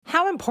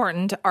How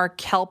important are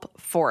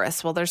kelp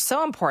forests? Well, they're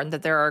so important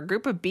that there are a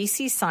group of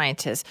BC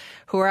scientists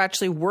who are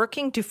actually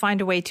working to find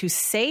a way to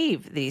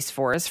save these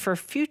forests for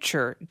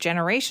future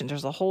generations.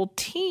 There's a whole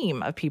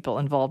team of people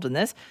involved in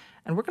this,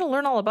 and we're going to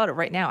learn all about it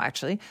right now,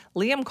 actually.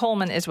 Liam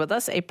Coleman is with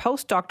us, a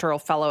postdoctoral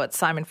fellow at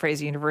Simon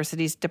Fraser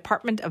University's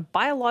Department of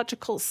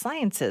Biological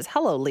Sciences.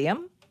 Hello,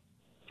 Liam.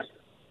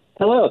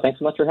 Hello. Thanks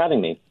so much for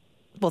having me.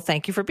 Well,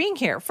 thank you for being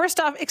here. First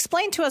off,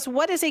 explain to us,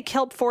 what is a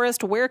kelp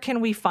forest? Where can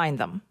we find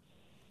them?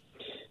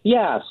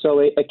 Yeah,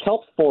 so a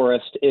kelp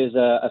forest is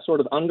a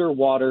sort of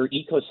underwater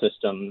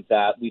ecosystem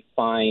that we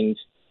find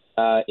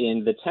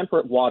in the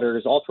temperate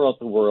waters all throughout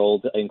the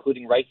world,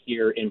 including right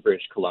here in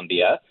British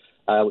Columbia.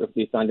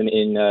 We find them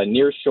in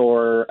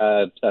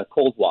nearshore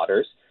cold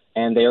waters,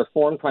 and they are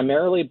formed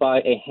primarily by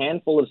a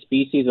handful of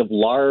species of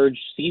large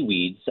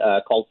seaweeds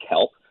called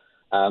kelp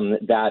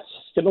that,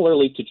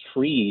 similarly to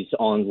trees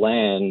on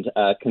land,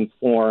 can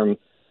form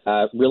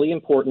really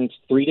important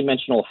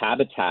three-dimensional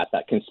habitat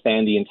that can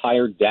span the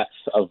entire depth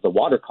of the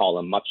water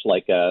column, much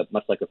like a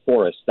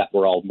forest that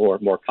we're all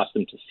more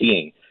accustomed to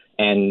seeing.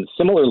 And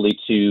similarly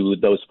to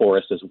those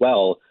forests as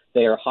well,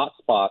 they are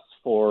hotspots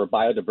for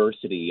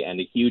biodiversity,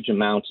 and a huge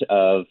amount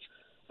of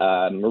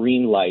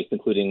marine life,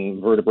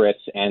 including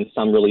vertebrates and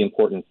some really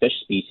important fish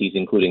species,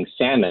 including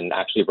salmon,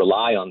 actually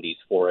rely on these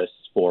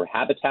forests for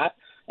habitat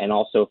and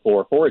also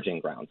for foraging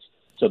grounds.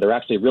 So they're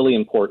actually really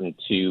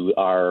important to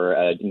our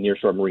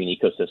nearshore marine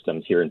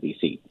ecosystems here in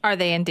BC. Are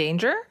they in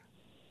danger?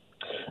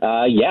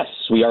 Yes,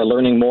 we are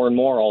learning more and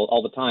more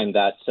all the time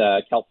that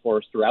kelp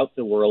forests throughout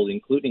the world,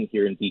 including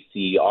here in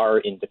BC, are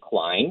in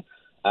decline.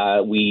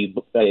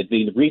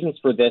 The reasons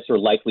for this are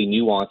likely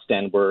nuanced,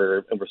 and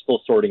we're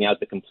still sorting out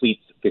the complete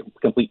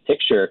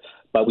picture.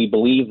 But we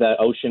believe that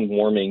ocean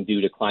warming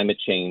due to climate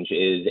change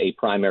is a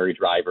primary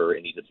driver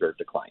in these observed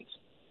declines.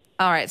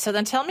 All right. So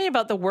then tell me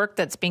about the work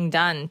that's being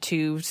done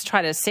to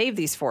try to save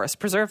these forests,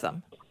 preserve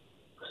them.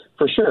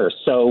 For sure.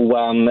 So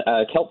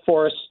kelp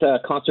forest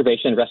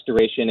conservation and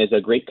restoration is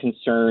a great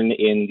concern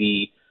in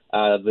the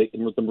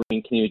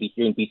marine community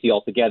here in BC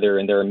altogether,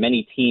 and there are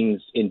many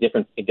teams in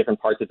different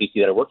parts of BC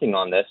that are working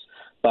on this.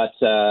 But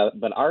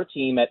our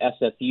team at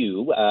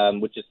SFU,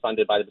 which is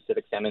funded by the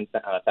Pacific Salmon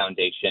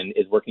Foundation,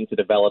 is working to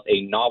develop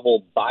a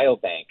novel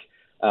biobank,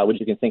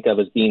 which you can think of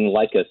as being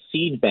like a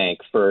seed bank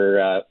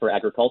for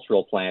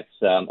agricultural plants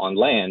on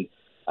land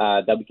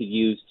that we could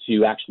use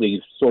to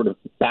actually sort of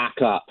back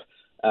up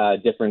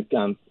different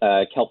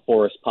kelp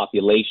forest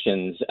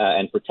populations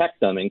and protect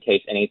them in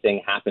case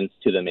anything happens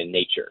to them in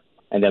nature.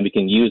 And then we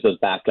can use those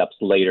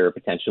backups later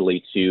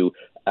potentially to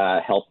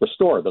help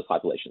restore those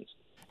populations.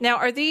 Now,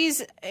 are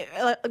these,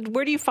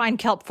 where do you find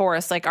kelp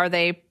forests? Like, are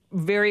they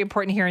very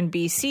important here in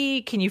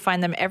BC? Can you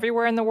find them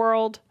everywhere in the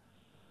world?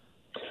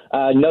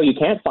 No, you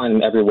can't find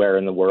them everywhere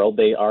in the world.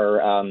 They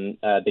are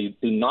they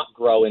do not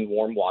grow in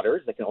warm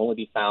waters. They can only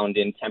be found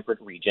in temperate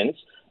regions,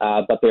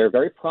 but they're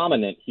very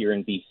prominent here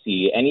in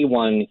BC.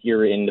 Anyone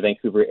here in the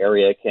Vancouver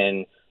area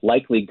can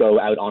likely go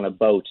out on a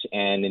boat,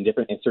 and in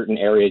certain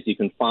areas you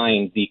can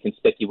find the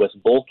conspicuous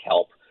bull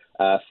kelp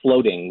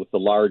floating with the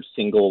large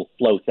single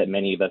float that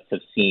many of us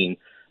have seen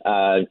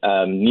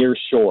near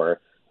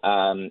shore.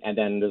 And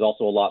then there's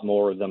also a lot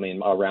more of them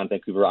around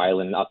Vancouver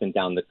Island and up and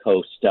down the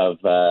coast of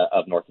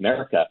North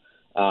America,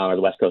 or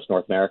the west coast of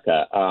North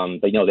America.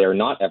 But, they are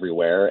not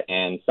everywhere,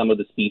 and some of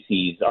the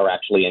species are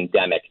actually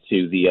endemic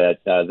to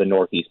the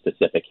Northeast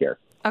Pacific here.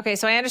 Okay,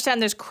 so I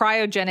understand there's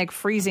cryogenic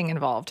freezing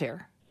involved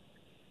here.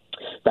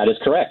 That is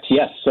correct,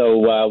 yes. So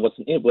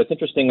what's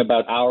interesting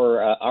about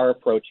our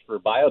approach for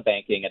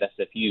biobanking at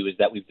SFU is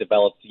that we've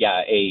developed,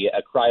 a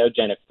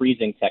cryogenic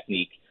freezing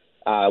technique,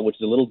 which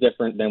is a little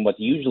different than what's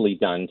usually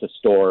done to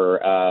store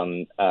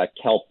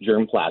kelp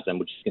germplasm,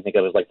 which you can think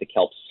of as like the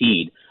kelp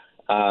seed.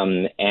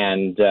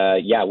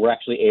 We're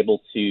actually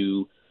able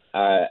to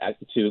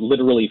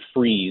literally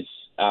freeze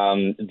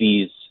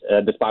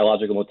this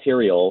biological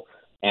material,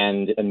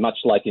 and much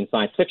like in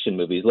science fiction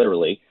movies,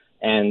 literally,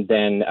 and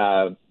then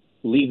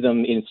leave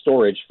them in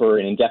storage for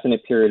an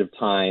indefinite period of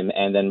time,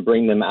 and then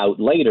bring them out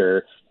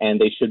later, and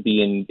they should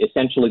be in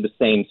essentially the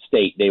same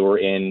state they were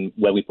in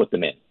when we put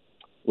them in,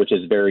 which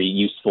is very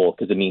useful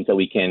because it means that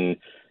we can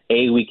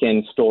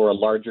store a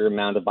larger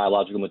amount of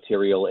biological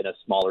material in a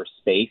smaller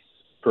space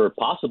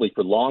possibly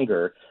for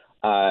longer.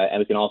 And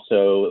we can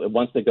also,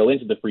 once they go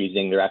into the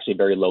freezing, they're actually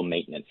very low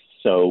maintenance.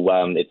 So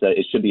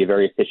it should be a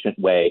very efficient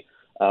way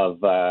of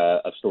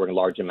storing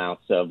large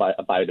amounts of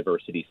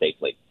biodiversity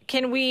safely.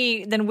 Can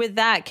we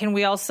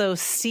also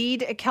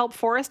seed a kelp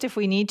forest if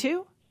we need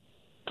to?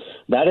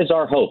 That is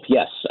our hope,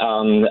 yes.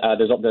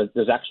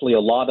 There's actually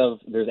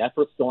there's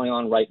efforts going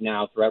on right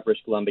now throughout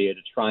British Columbia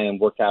to try and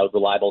work out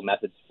reliable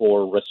methods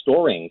for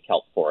restoring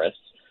kelp forests.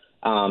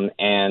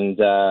 And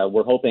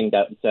we're hoping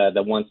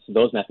that once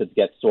those methods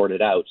get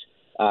sorted out,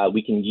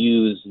 we can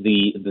use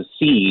the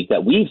seed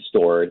that we've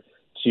stored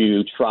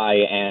to try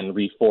and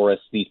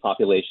reforest these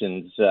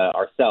populations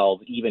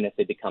ourselves, even if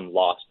they become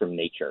lost from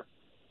nature.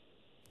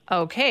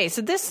 Okay,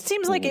 so this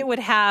seems like it would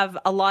have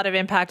a lot of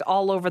impact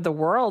all over the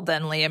world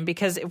then, Liam,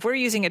 because if we're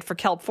using it for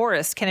kelp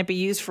forests, can it be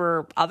used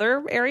for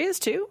other areas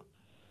too?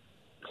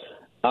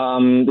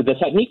 The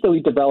technique that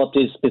we developed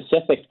is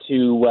specific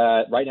to,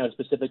 right now, is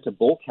specific to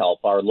bull kelp,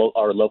 our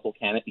local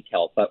canopy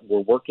kelp, but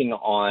we're working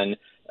on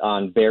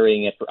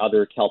varying it for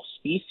other kelp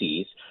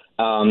species.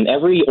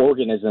 Every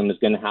organism is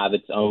going to have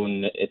its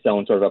own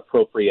sort of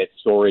appropriate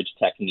storage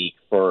technique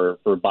for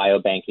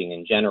biobanking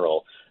in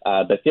general.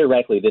 But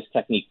theoretically, this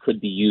technique could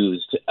be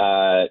used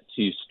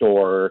to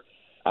store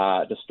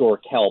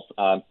kelp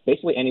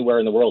basically anywhere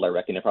in the world. I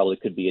reckon it probably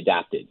could be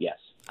adapted. Yes.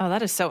 Oh,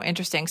 that is so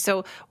interesting.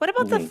 So, what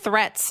about the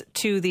threats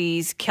to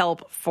these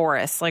kelp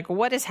forests? Like,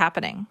 what is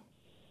happening?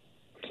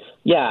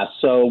 Yeah.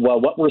 So,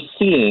 what we're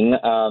seeing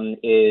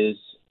is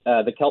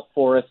the kelp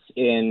forests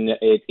the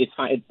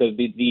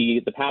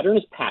pattern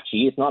is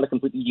patchy. It's not a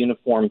completely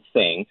uniform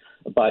thing,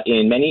 but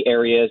in many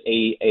areas,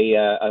 an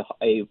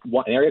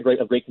area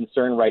of great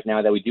concern right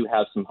now that we do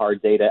have some hard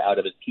data out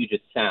of is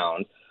Puget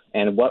Sound,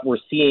 and what we're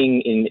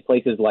seeing in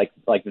places like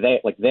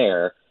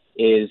there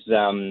is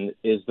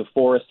the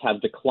forests have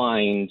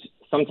declined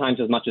sometimes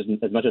as much as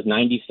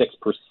 96%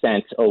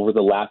 over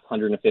the last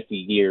 150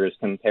 years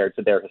compared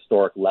to their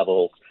historic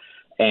levels,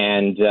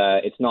 and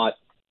it's not.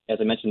 As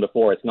I mentioned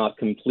before, it's not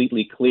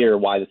completely clear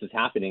why this is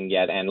happening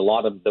yet, and a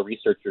lot of the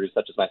researchers,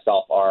 such as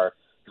myself, are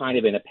kind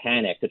of in a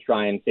panic to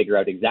try and figure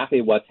out exactly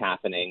what's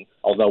happening,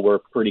 although we're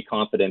pretty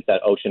confident that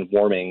ocean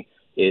warming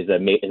is a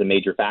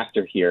major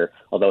factor here,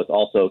 although it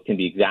also can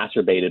be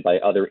exacerbated by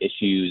other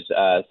issues,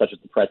 such as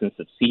the presence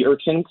of sea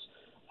urchins,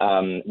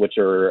 which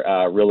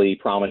are really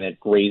prominent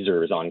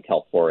grazers on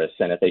kelp forests,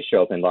 and if they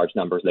show up in large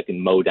numbers, they can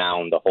mow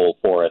down the whole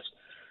forest.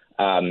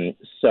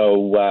 So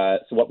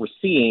what we're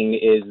seeing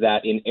is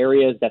that in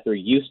areas that there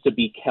used to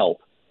be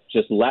kelp,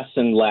 just less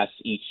and less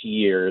each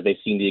year, they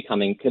seem to be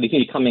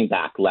coming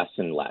back less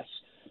and less.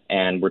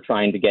 And we're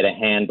trying to get a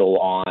handle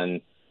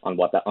on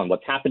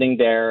what's happening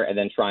there, and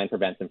then try and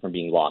prevent them from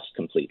being lost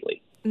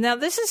completely. Now,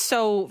 this is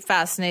so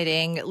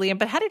fascinating, Liam.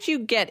 But how did you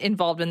get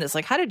involved in this?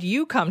 Like, how did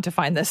you come to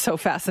find this so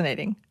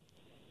fascinating?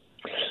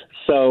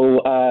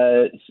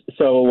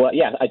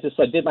 Yeah, I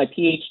did my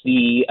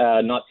PhD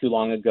not too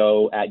long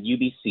ago at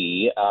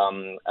UBC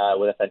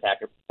with a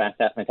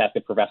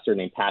fantastic professor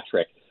named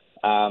Patrick,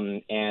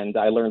 and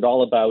I learned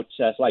all about.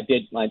 So I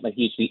did my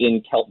PhD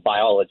in kelp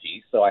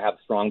biology, so I have a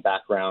strong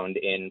background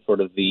in sort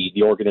of the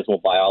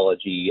organismal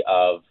biology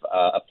of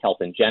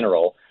kelp in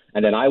general.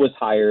 And then I was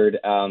hired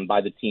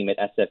by the team at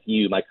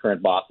SFU. My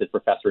current boss is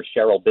Professor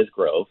Cheryl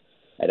Bisgrove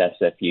at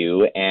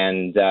SFU,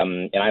 and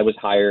I was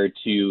hired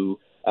to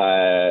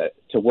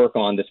work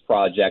on this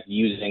project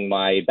using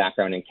my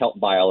background in kelp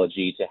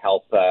biology to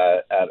help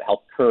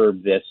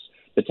curb this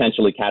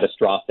potentially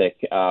catastrophic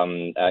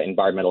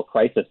environmental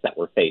crisis that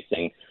we're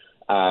facing.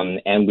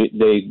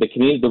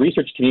 The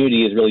research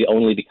community has really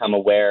only become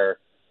aware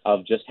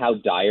of just how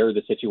dire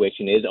the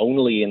situation is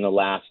only in the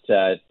last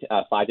 5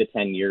 to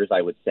 10 years,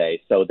 I would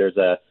say. So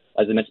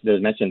as I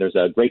mentioned, there's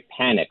a great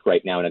panic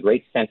right now and a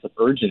great sense of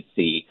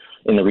urgency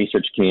in the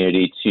research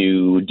community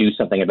to do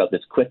something about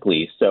this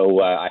quickly.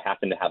 So I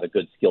happen to have a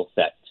good skill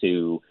set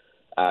to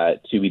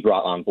be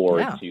brought on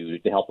board to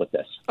help with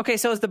this. Okay,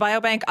 so is the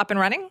biobank up and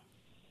running?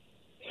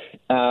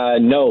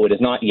 No, it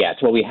is not yet.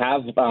 What we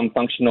have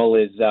functional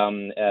is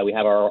we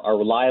have our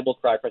reliable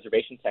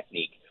cryopreservation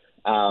technique,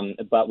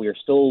 but we are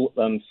still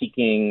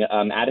seeking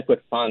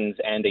adequate funds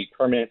and a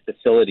permanent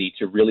facility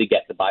to really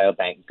get the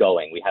biobank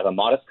going. We have a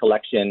modest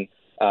collection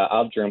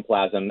of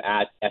germplasm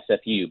at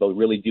SFU, but we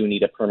really do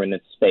need a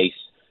permanent space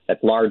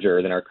that's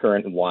larger than our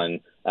current one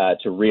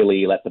to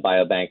really let the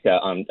biobank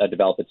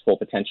develop its full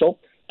potential.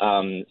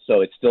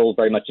 So it's still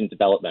very much in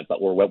development,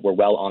 but we're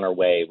well on our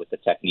way with the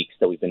techniques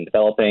that we've been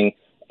developing.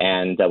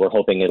 And we're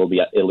hoping it'll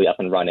be up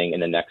and running in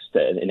the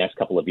next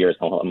couple of years.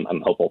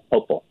 I'm hopeful.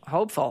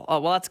 Hopeful. Oh,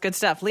 well, that's good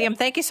stuff. Liam,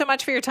 thank you so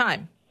much for your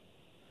time.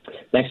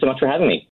 Thanks so much for having me.